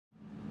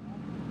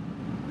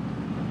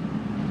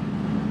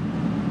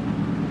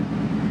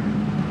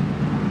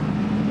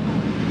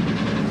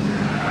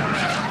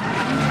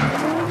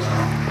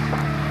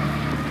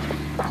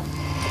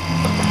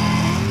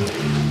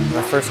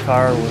first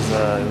car was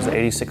it was an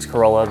 '86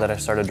 Corolla that I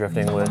started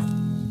drifting with.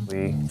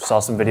 We saw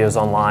some videos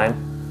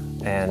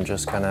online and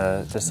just kind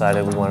of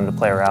decided we wanted to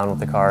play around with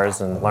the cars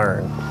and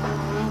learn.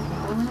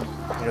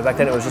 You know, back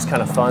then it was just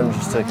kind of fun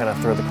just to kind of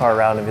throw the car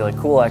around and be like,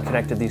 cool, I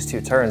connected these two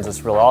turns,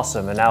 it's real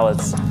awesome. And now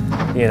it's,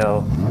 you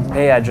know,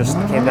 hey, I just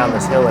came down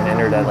this hill and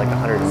entered at like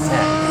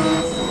 110.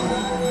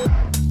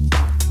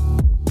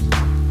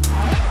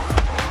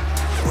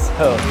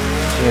 So,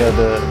 you know,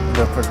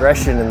 the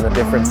progression and the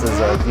differences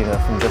of, you know,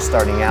 from just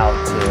starting out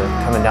to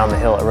coming down the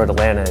hill at Road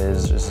Atlanta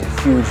is just a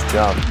huge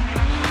jump.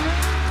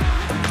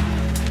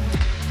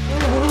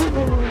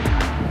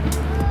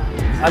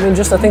 I mean,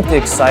 I think the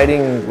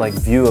exciting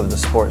view of the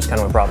sport is kind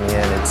of what brought me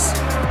in.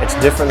 It's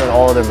different than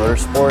all other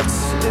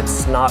motorsports.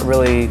 It's not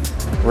really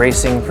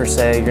racing per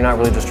se. You're not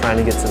really just trying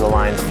to get to the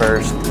line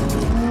first.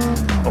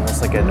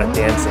 Almost like a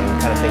dancing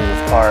kind of thing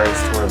with cars,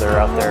 where they're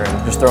out there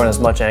and just throwing as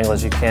much angle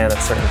as you can at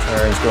certain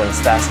turns, going as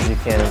fast as you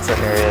can in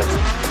certain areas,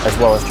 as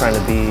well as trying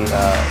to be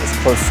as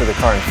close to the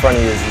car in front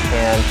of you as you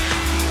can.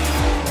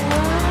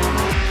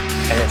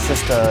 And it's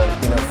just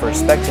you know, for a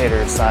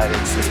spectator side,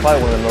 it's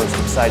probably one of the most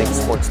exciting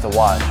sports to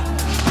watch.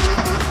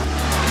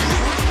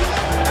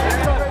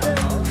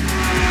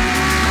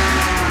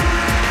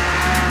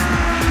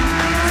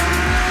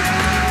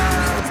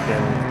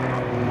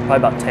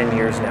 Probably about 10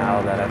 years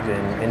now that I've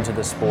been into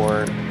the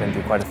sport, been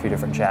through quite a few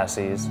different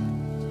chassis.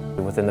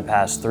 Within the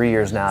past 3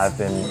 years now, I've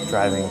been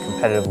driving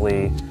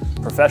competitively,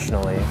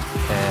 professionally,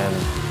 and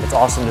it's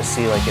awesome to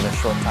see, like, in a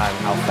short time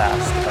how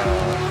fast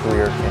a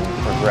career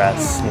can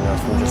progress, you know,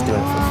 from just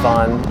doing it for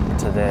fun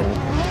to then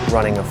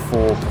running a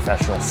full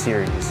professional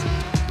series.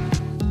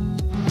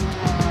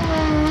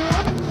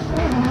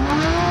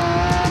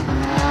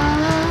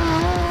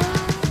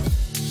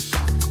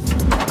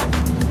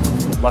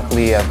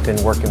 Luckily, I've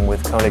been working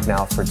with Konig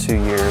now for 2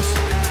 years,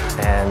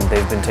 and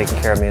they've been taking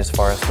care of me as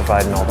far as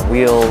providing all the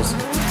wheels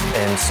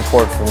and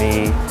support for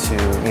me to,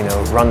 you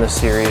know, run the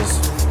series.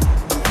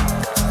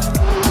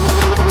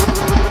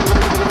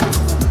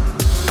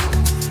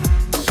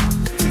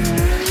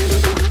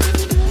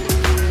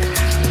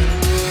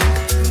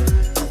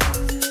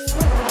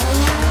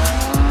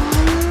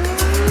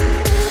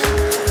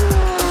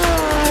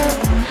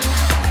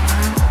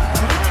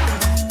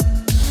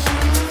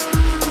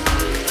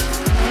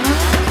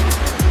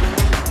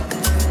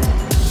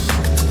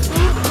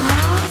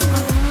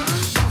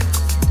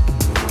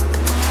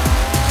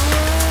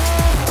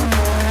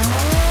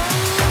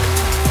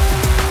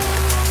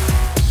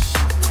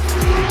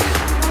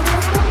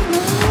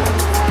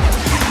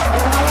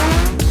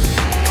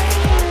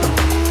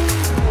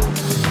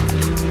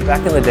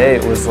 Back in the day,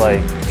 it was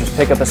like, just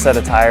pick up a set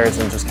of tires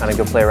and just kind of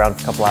go play around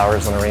for a couple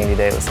hours on a rainy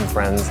day with some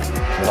friends.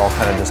 It all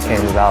kind of just came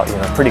about, you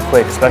know, pretty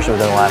quick, especially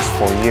within the last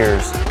 4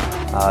 years,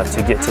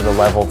 to get to the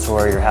level to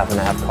where you're having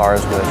to have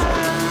cars with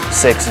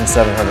 600 and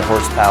 700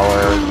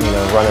 horsepower, you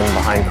know, running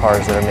behind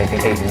cars that are making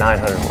 800 and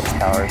 900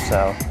 horsepower.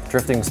 So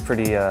drifting's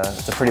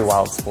it's a pretty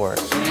wild sport.